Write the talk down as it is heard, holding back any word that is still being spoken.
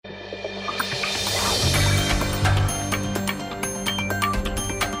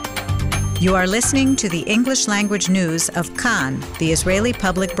You are listening to the English language news of Kan, the Israeli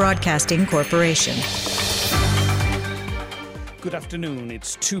Public Broadcasting Corporation. Good afternoon.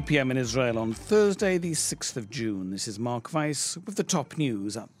 It's 2 p.m. in Israel on Thursday, the 6th of June. This is Mark Weiss with the top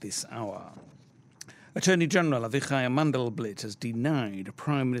news at this hour. Attorney General Avichai Mandelblit has denied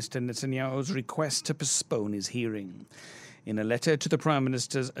Prime Minister Netanyahu's request to postpone his hearing. In a letter to the Prime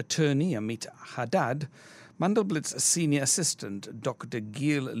Minister's attorney, Amit Haddad, Mandelblit's senior assistant, Dr.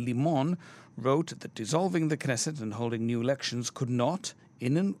 Gil Limon, wrote that dissolving the Knesset and holding new elections could not,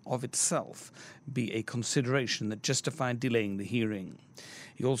 in and of itself, be a consideration that justified delaying the hearing.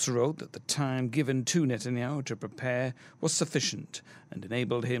 He also wrote that the time given to Netanyahu to prepare was sufficient and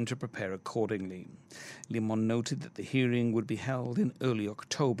enabled him to prepare accordingly. Limon noted that the hearing would be held in early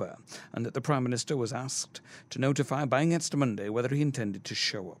October and that the Prime Minister was asked to notify by next Monday whether he intended to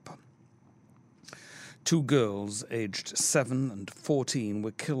show up. 2 girls, aged 7 and 14, were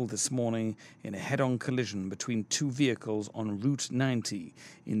killed this morning in a head-on collision between 2 vehicles on Route 90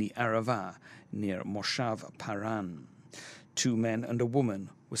 in the Arava near Moshav Paran. 2 men and a woman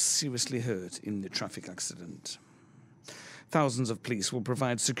were seriously hurt in the traffic accident. Thousands of police will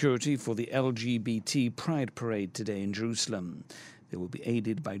provide security for the LGBT Pride Parade today in Jerusalem. They will be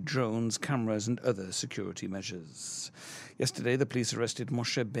aided by drones, cameras and other security measures. Yesterday, the police arrested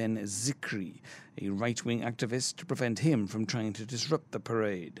Moshe Ben Zikri, a right-wing activist, to prevent him from trying to disrupt the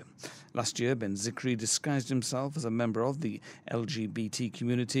parade. Last year, Ben Zikri disguised himself as a member of the LGBT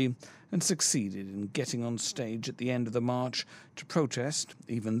community and succeeded in getting on stage at the end of the march to protest,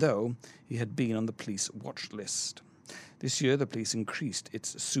 even though he had been on the police watch list. This year, the police increased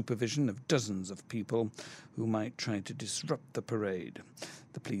its supervision of dozens of people who might try to disrupt the parade.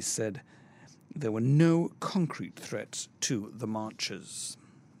 The police said there were no concrete threats to the marchers.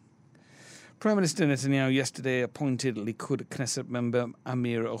 Prime Minister Netanyahu yesterday appointed Likud Knesset member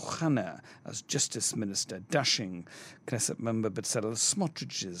Amir Ohana as Justice Minister, dashing Knesset member Bezalel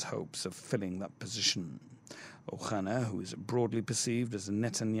Smotrich's hopes of filling that position. Ohana, who is broadly perceived as a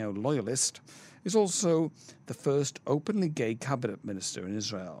Netanyahu loyalist, is also the first openly gay cabinet minister in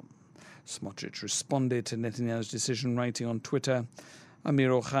Israel. Smotrich responded to Netanyahu's decision, writing on Twitter, "Amir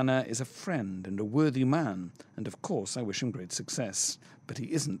Ohana is a friend and a worthy man, and of course I wish him great success. But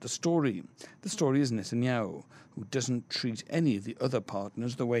he isn't the story. The story is Netanyahu, who doesn't treat any of the other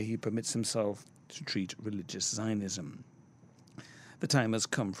partners the way he permits himself to treat religious Zionism. The time has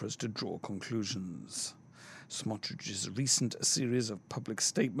come for us to draw conclusions." Smotrich's recent series of public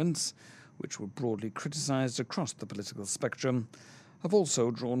statements, which were broadly criticized across the political spectrum, have also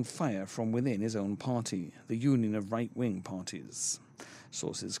drawn fire from within his own party, the Union of Right-Wing Parties.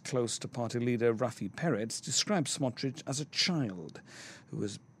 Sources close to party leader Rafi Peretz describe Smotrich as a child who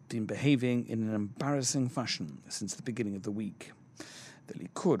has been behaving in an embarrassing fashion since the beginning of the week. The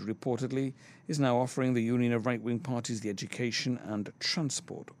Likud, reportedly, is now offering the Union of Right-Wing Parties the education and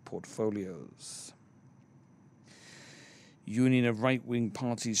transport portfolios. Union of Right-Wing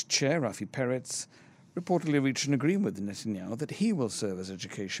Parties chair Rafi Peretz reportedly reached an agreement with Netanyahu that he will serve as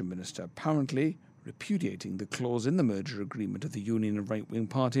education minister, apparently repudiating the clause in the merger agreement of the Union of Right-Wing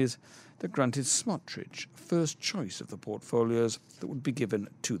Parties that granted Smotrich first choice of the portfolios that would be given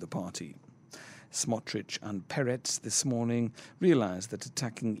to the party. Smotrich and Peretz this morning realized that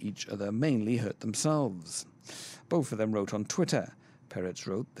attacking each other mainly hurt themselves. Both of them wrote on Twitter. Peretz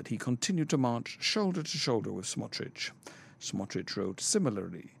wrote that he continued to march shoulder to shoulder with Smotrich. Smotrich wrote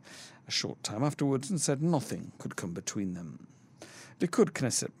similarly a short time afterwards and said nothing could come between them. Likud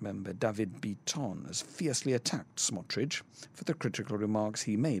Knesset member David Biton has fiercely attacked Smotrich for the critical remarks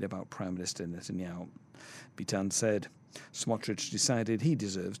he made about Prime Minister Netanyahu. Biton said, "Smotrich decided he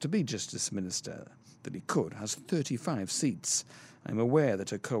deserves to be Justice Minister. The Likud has 35 seats. I'm aware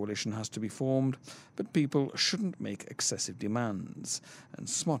that a coalition has to be formed, but people shouldn't make excessive demands. And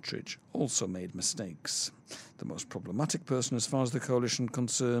Smotrich also made mistakes. The most problematic person as far as the coalition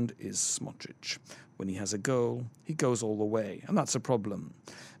concerned is Smotrich. When he has a goal, he goes all the way, and that's a problem,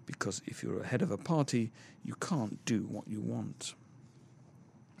 because if you're a head of a party, you can't do what you want."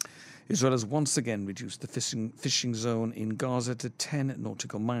 Israel has once again reduced the fishing zone in Gaza to 10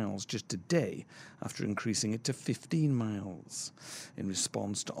 nautical miles just a day after increasing it to 15 miles in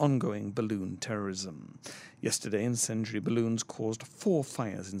response to ongoing balloon terrorism. Yesterday, incendiary balloons caused 4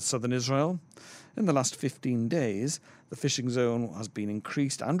 fires in southern Israel. In the last 15 days, the fishing zone has been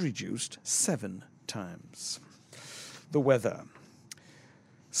increased and reduced 7 times. The weather.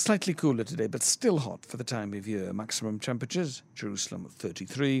 Slightly cooler today, but still hot for the time of year. Maximum temperatures, Jerusalem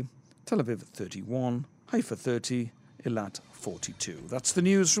 33, Tel Aviv 31, Haifa 30, Eilat 42. That's the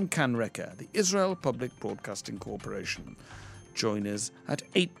news from Kan Reka, the Israel Public Broadcasting Corporation. join us at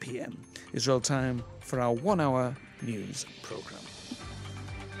 8 p.m. Israel time for our 1-hour news program.